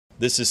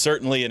This is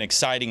certainly an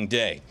exciting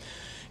day.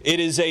 It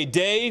is a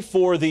day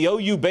for the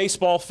OU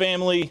baseball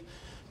family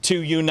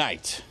to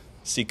unite.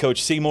 See,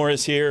 Coach Seymour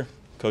is here.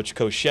 Coach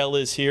Koshel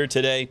is here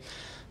today.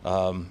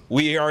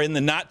 We are in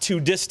the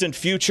not-too-distant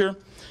future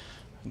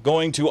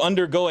going to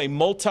undergo a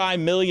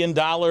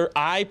multi-million-dollar,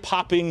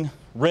 eye-popping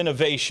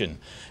renovation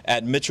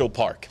at Mitchell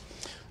Park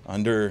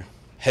under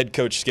head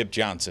coach Skip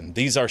Johnson.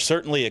 These are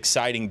certainly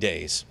exciting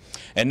days.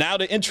 And now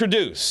to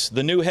introduce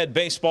the new head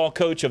baseball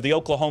coach of the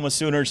Oklahoma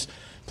Sooners,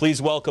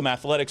 please welcome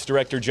Athletics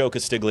Director Joe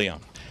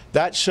Castiglione.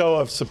 That show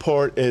of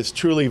support is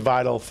truly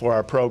vital for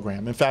our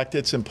program. In fact,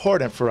 it's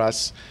important for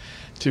us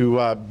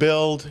to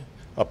build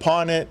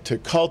upon it, to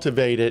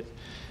cultivate it,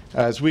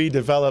 as we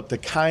develop the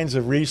kinds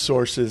of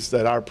resources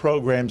that our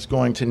program's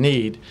going to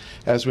need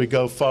as we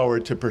go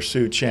forward to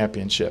pursue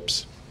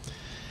championships.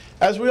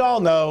 As we all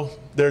know,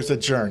 there's a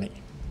journey,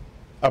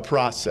 a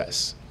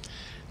process,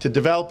 to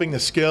developing the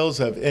skills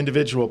of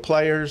individual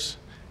players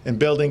and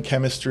building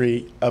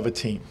chemistry of a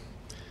team.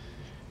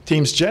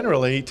 Teams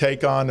generally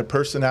take on the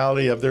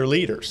personality of their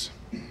leaders.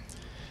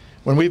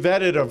 When we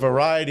vetted a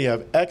variety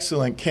of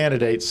excellent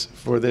candidates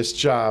for this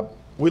job,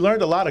 we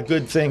learned a lot of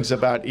good things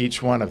about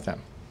each one of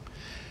them.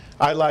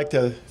 I'd like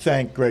to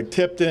thank Greg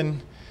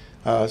Tipton,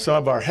 some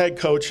of our head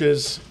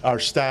coaches, our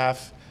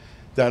staff,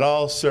 that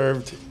all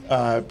served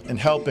in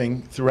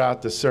helping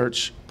throughout the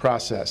search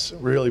process.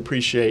 Really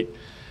appreciate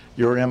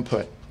your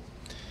input.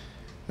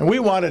 And we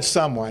wanted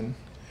someone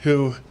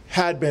who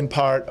had been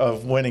part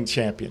of winning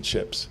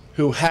championships,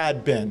 who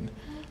had been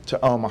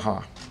to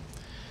Omaha.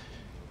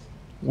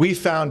 We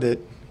found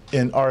it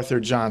in Arthur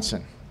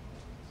Johnson.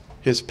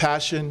 His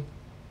passion,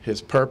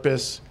 his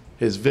purpose,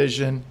 his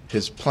vision,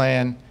 his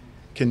plan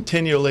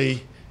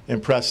continually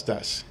impressed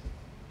us.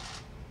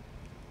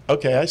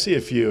 Okay, I see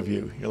a few of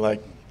you. You're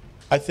like,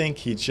 I think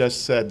he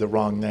just said the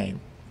wrong name,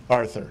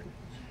 Arthur.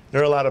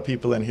 There are a lot of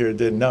people in here who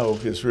didn't know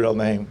his real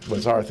name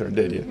was Arthur,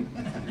 did you?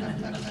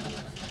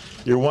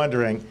 You're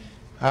wondering,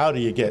 how do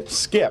you get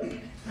Skip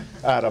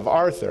out of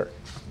Arthur?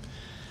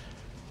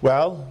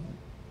 Well,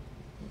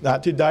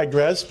 not to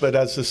digress, but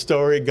as the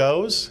story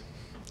goes,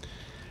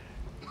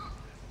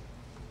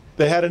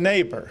 they had a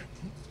neighbor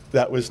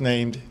that was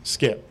named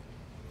Skip.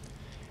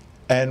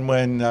 And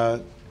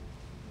when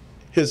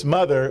his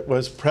mother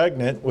was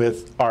pregnant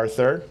with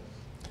Arthur,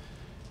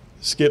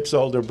 Skip's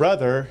older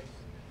brother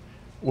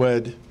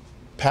would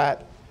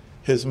pat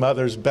his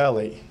mother's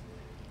belly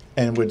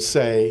and would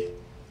say,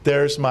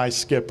 "There's my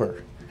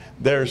skipper,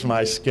 there's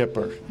my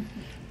skipper."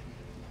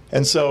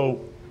 And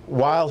so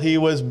while he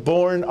was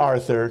born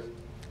Arthur,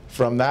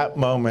 from that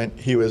moment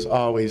he was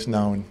always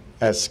known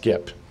as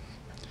Skip.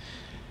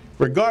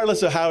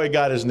 Regardless of how he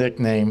got his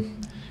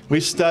nickname, we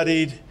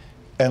studied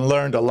and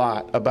learned a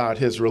lot about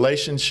his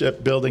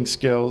relationship building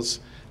skills,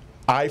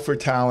 eye for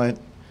talent,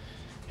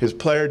 his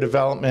player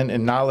development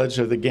and knowledge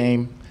of the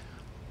game.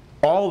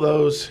 All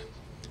those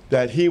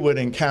that he would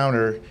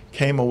encounter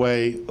came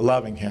away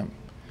loving him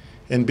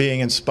and being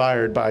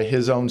inspired by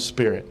his own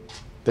spirit.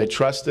 They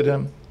trusted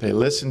him, they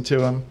listened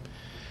to him,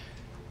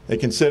 they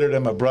considered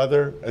him a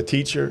brother, a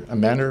teacher, a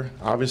mentor,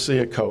 obviously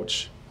a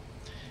coach.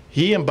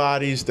 He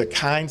embodies the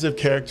kinds of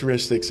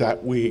characteristics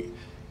that we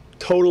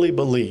totally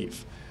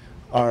believe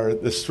are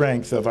the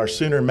strength of our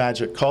Sooner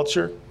Magic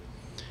culture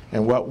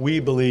and what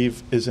we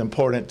believe is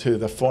important to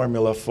the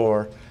formula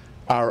for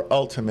our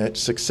ultimate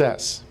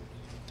success.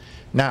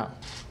 Now,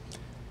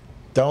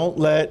 don't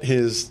let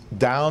his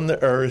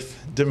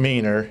down-to-earth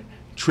demeanor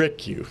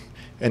trick you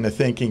into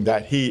thinking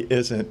that he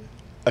isn't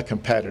a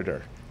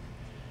competitor.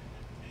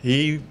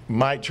 He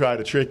might try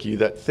to trick you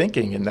that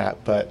thinking in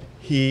that, but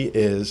he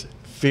is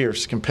a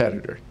fierce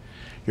competitor.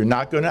 You're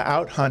not going to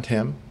out-hunt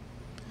him.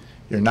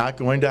 You're not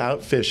going to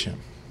out-fish him.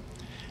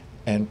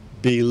 And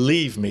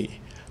believe me,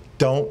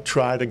 don't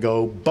try to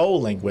go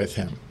bowling with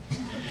him.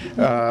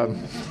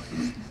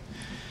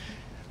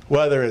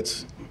 Whether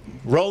it's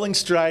rolling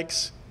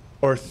strikes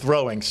or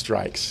throwing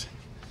strikes,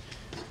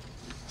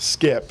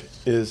 Skip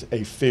is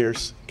a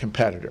fierce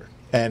competitor,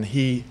 and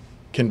he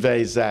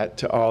conveys that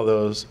to all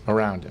those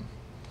around him.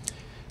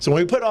 So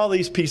when we put all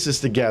these pieces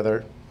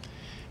together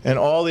and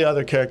all the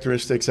other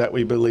characteristics that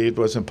we believed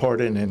was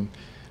important in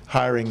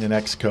hiring the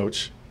next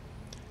coach,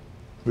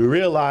 we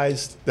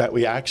realized that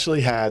we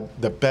actually had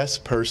the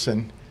best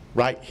person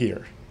right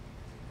here,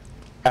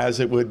 as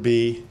it would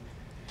be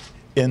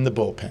in the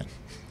bullpen.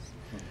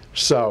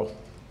 So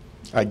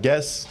I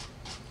guess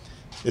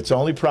it's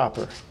only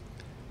proper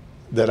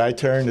that I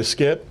turn to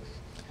Skip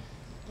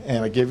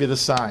and I give you the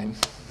sign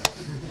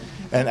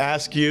and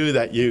ask you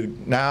that you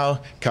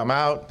now come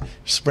out,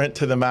 sprint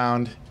to the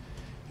mound,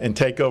 and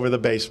take over the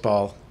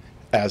baseball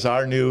as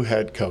our new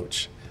head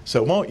coach.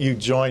 So won't you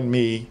join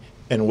me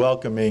in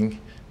welcoming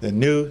the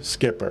new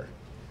skipper,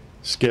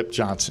 Skip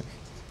Johnson.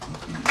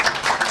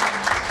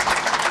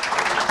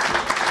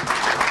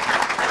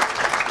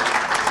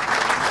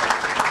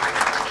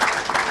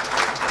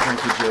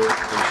 Thank you, Joe.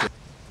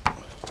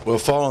 Well,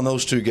 following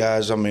those two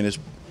guys, I mean, it's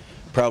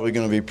probably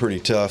going to be pretty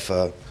tough.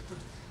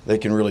 They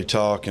can really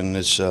talk, and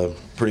it's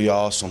pretty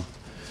awesome.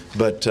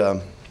 But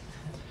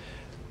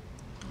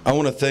I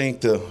want to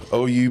thank the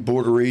OU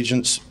Board of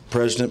Regents,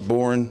 President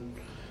Boren,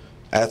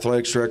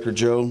 Athletics Director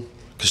Joe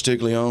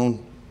Castiglione,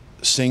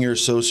 Senior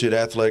Associate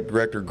Athletic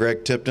Director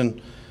Greg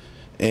Tipton,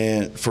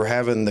 and for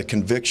having the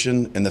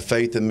conviction and the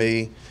faith in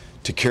me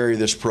to carry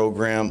this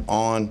program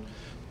on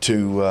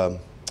to,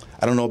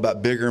 I don't know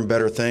about bigger and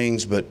better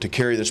things, but to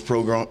carry this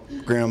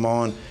program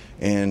on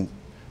and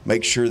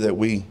make sure that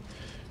we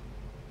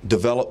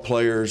develop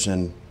players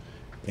and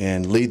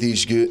lead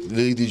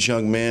these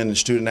young men and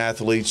student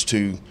athletes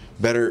to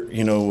better,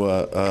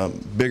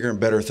 bigger and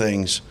better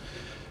things.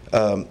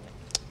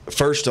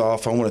 First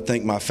off, I want to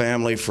thank my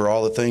family for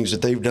all the things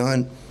that they've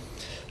done.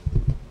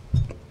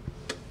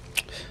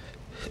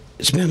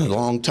 It's been a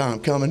long time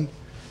coming,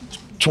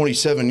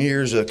 27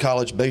 years of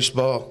college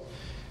baseball,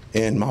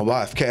 and my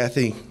wife,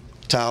 Kathy,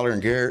 Tyler,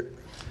 and Garrett.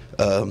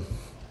 Been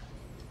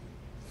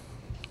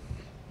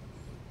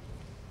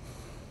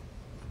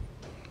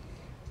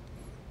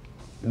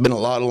a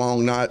lot of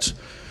long nights,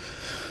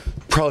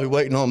 probably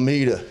waiting on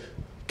me to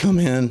come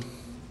in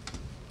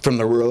from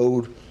the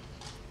road,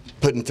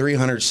 putting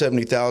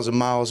 370,000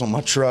 miles on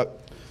my truck,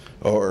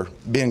 or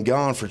being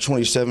gone for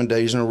 27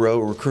 days in a row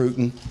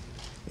recruiting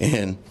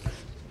and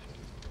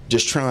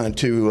just trying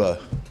to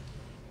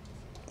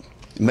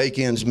make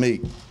ends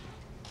meet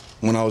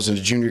when I was in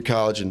a junior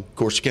college in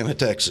Corsicana,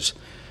 Texas.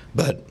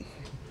 But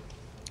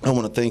I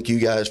want to thank you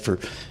guys for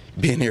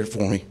being here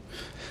for me.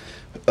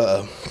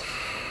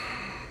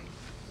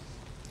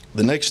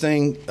 The next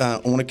thing I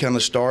want to kind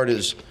of start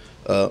is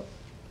I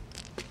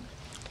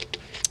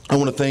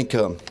want to thank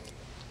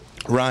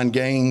Ryan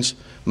Gaines,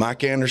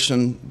 Mike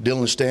Anderson,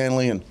 Dylan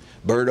Stanley, and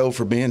Berto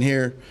for being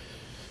here,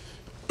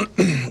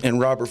 and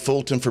Robert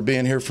Fulton for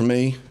being here for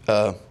me,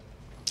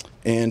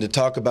 and to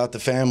talk about the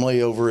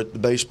family over at the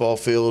baseball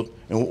field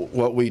and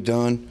what we've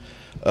done.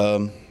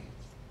 To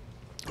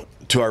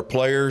our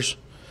players,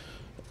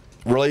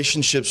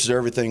 relationships is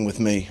everything with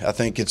me. I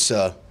think it's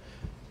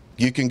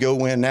you can go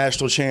win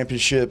national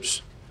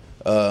championships,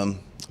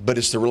 but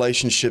it's the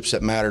relationships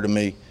that matter to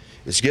me.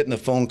 It's getting a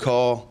phone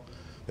call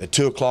at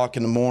 2 o'clock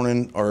in the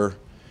morning, or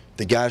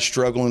the guy's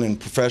struggling in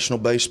professional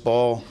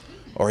baseball,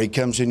 or he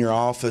comes in your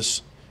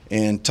office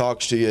and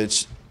talks to you.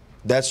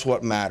 That's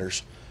what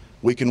matters.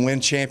 We can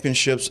win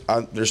championships.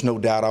 There's no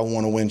doubt I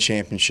want to win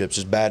championships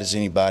as bad as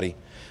anybody.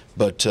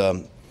 But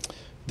the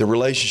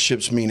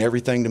relationships mean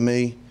everything to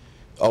me,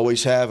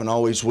 always have and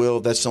always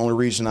will. That's the only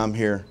reason I'm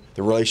here,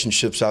 the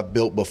relationships I've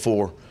built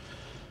before.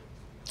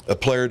 A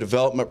player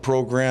development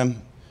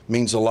program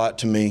means a lot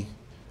to me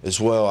as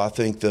well. I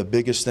think the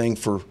biggest thing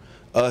for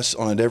us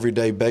on an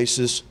everyday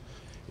basis,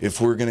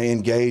 if we're going to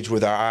engage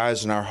with our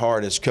eyes and our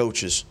heart as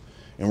coaches,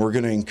 and we're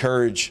going to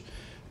encourage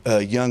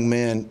young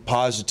men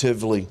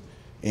positively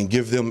and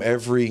give them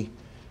every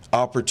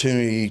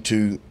opportunity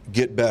to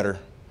get better,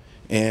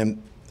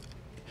 and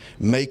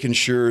making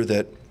sure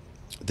that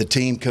the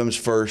team comes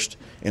first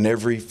in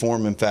every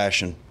form and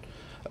fashion.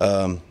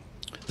 The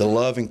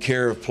love and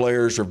care of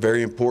players are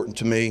very important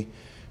to me,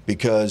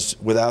 because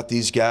without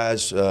these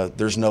guys,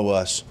 there's no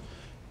us.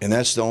 And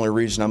that's the only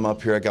reason I'm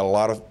up here. I got a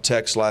lot of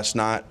texts last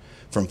night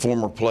from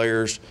former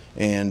players,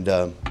 and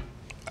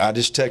I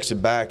just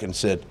texted back and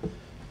said,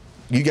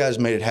 you guys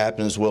made it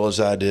happen as well as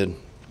I did.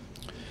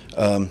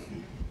 And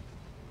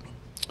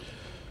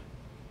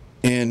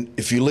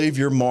if you leave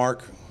your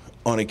mark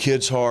on a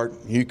kid's heart,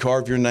 you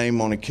carve your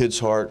name on a kid's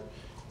heart,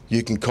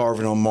 you can carve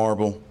it on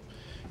marble.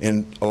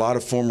 And a lot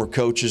of former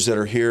coaches that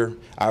are here,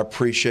 I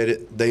appreciate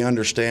it. They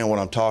understand what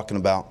I'm talking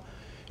about.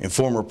 And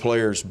former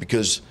players,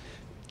 because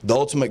the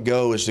ultimate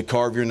goal is to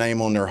carve your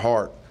name on their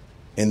heart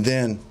and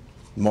then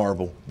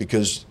marble,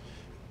 because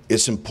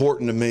it's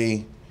important to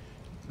me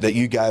that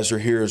you guys are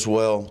here as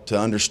well to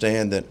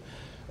understand that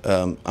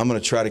I'm going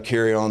to try to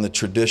carry on the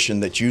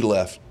tradition that you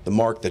left, the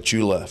mark that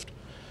you left.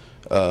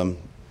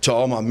 To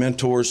all my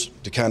mentors,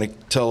 to kind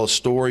of tell a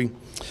story,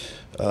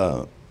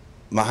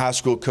 my high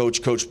school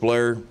coach, Coach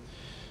Blair,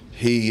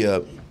 he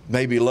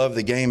made me love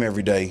the game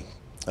every day.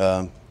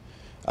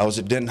 I was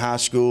at Denton High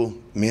School,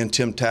 me and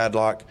Tim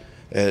Tadlock,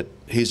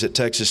 he's at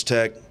Texas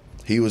Tech.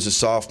 He was a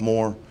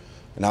sophomore,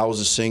 and I was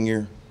a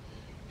senior.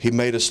 He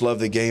made us love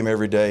the game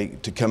every day,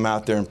 to come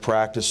out there and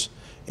practice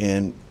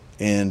and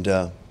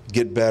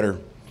get better.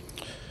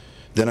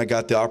 Then I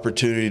got the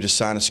opportunity to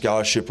sign a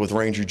scholarship with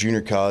Ranger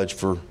Junior College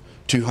for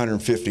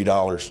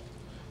 $250.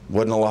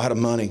 Wasn't a lot of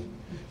money.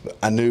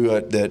 I knew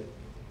that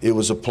it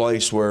was a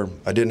place where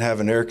I didn't have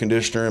an air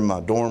conditioner in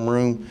my dorm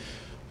room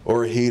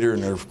or a heater,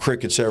 and there were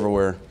crickets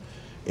everywhere.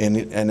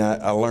 And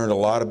I learned a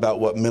lot about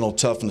what mental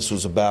toughness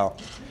was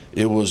about.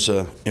 It was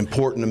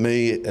important to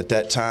me at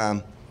that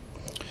time.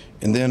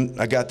 And then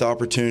I got the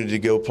opportunity to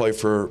go play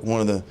for one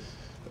of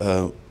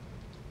the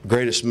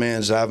greatest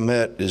men I've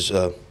met, is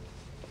Al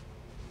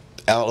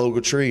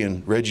Ogletree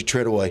and Reggie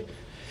Treadaway.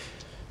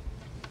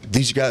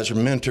 These guys are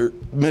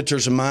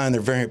mentors of mine.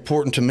 They're very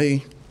important to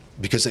me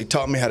because they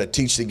taught me how to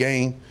teach the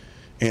game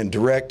and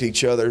direct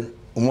each other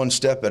one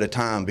step at a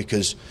time,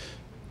 because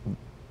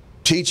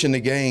teaching the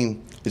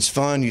game is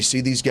fun. You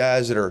see these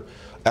guys that are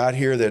out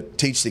here that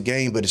teach the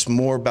game, but it's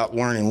more about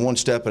learning one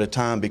step at a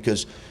time,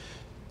 because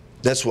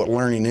that's what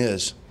learning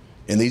is.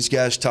 And these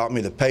guys taught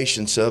me the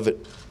patience of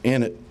it,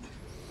 in it.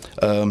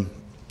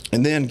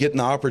 And then getting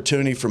the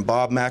opportunity from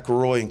Bob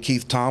McElroy and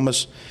Keith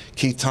Thomas.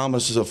 Keith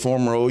Thomas is a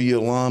former OU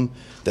alum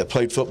that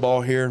played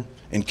football here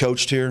and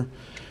coached here.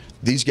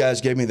 These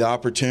guys gave me the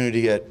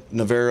opportunity at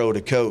Navarro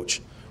to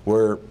coach,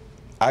 where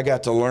I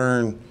got to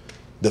learn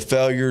the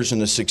failures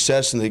and the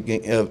success of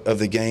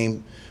the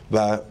game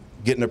by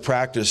getting to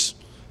practice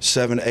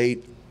 7,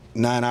 8,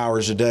 9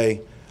 hours a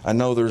day. I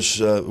know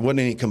there's wasn't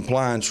any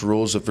compliance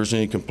rules. If there's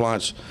any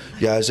compliance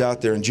guys out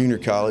there in junior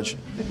college,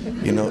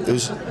 you know,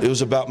 it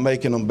was about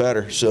making them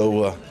better.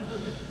 So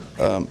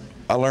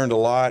I learned a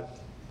lot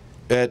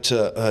at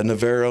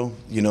Navarro,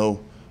 you know,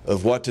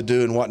 of what to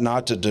do and what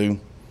not to do.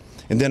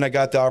 And then I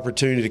got the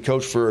opportunity to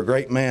coach for a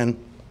great man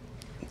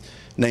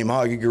named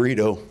Augie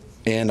Garrido,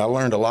 and I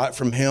learned a lot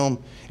from him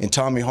and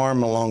Tommy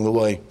Harmon along the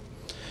way.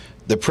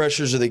 The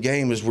pressures of the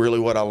game is really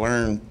what I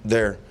learned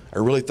there. I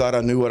really thought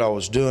I knew what I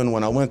was doing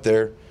when I went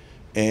there,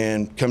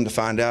 and come to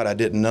find out I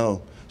didn't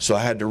know. So I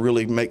had to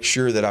really make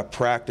sure that I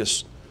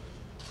practiced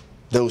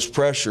those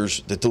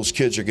pressures that those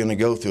kids are going to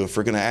go through. If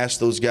we're going to ask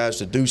those guys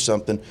to do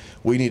something,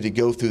 we need to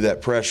go through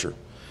that pressure.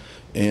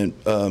 And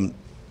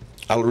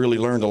I really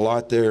learned a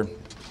lot there.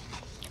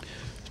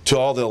 To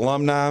all the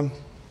alumni,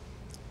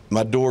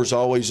 my door's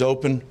always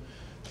open.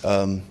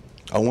 I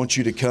want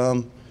you to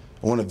come.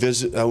 I want to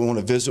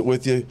visit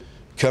with you.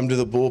 Come to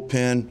the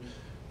bullpen.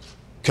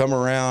 Come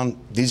around.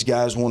 These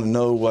guys want to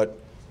know what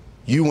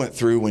you went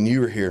through when you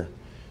were here.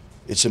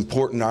 It's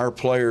important to our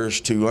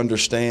players to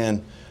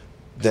understand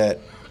that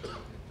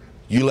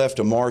you left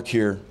a mark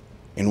here,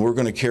 and we're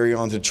going to carry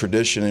on the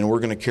tradition, and we're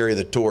going to carry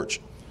the torch.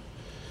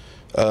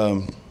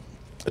 To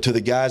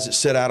the guys that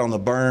sit out on the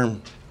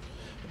berm,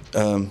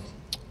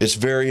 it's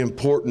very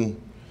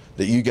important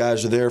that you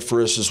guys are there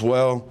for us as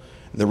well.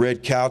 The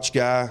red couch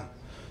guy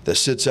that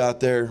sits out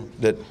there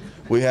that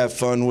we have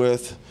fun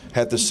with,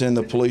 have to send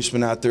the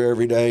policeman out there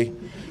every day.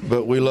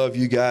 But we love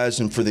you guys.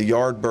 And for the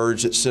yard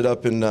birds that sit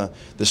up in the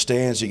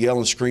stands that yell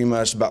and scream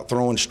at us about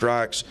throwing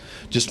strikes,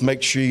 just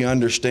make sure you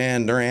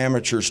understand they're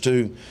amateurs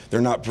too.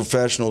 They're not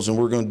professionals, and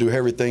we're going to do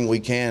everything we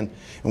can.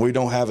 And we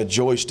don't have a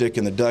joystick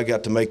in the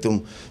dugout to make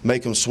them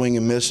swing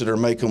and miss it, or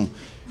make them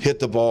hit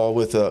the ball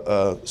with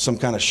some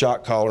kind of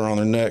shot collar on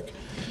their neck.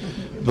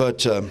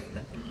 But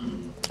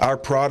our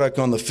product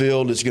on the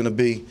field is going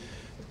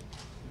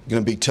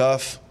to be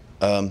tough.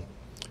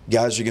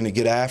 Guys are going to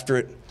get after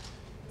it.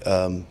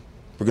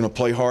 We're going to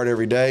play hard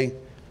every day,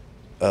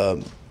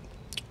 and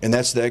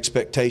that's the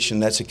expectation.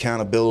 That's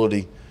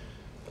accountability.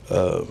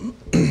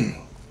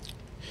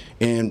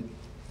 And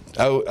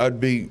I'd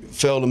be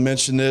fail to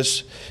mention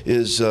this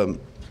is, you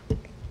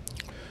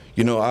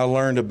know, I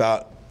learned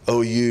about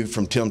OU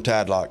from Tim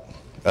Tadlock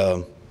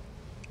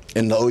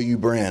and the OU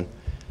brand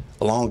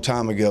a long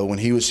time ago when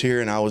he was here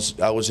and I was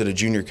at a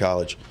junior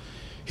college.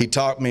 He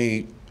told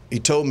me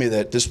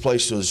that this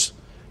place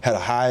had a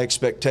high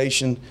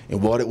expectation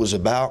in what it was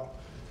about.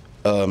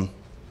 The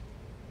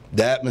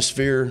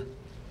atmosphere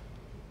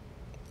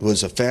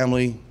was a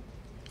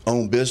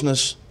family-owned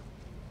business,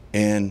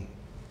 and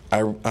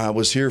I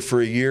was here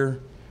for a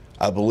year.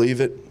 I believe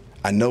it.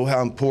 I know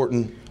how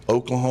important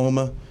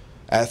Oklahoma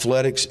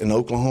athletics and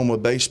Oklahoma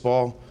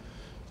baseball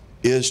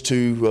is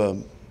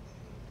to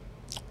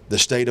the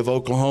state of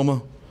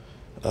Oklahoma.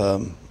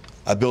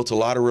 I built a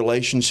lot of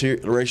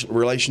relationships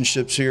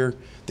here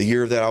the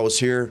year that I was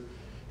here,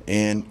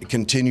 and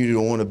continue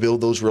to want to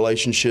build those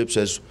relationships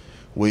as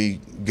we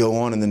go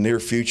on in the near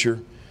future.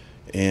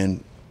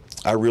 And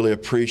I really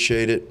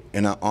appreciate it,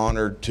 and I'm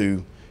honored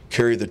to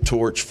carry the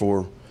torch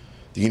for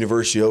the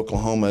University of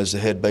Oklahoma as the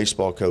head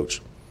baseball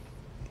coach.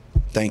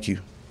 Thank you.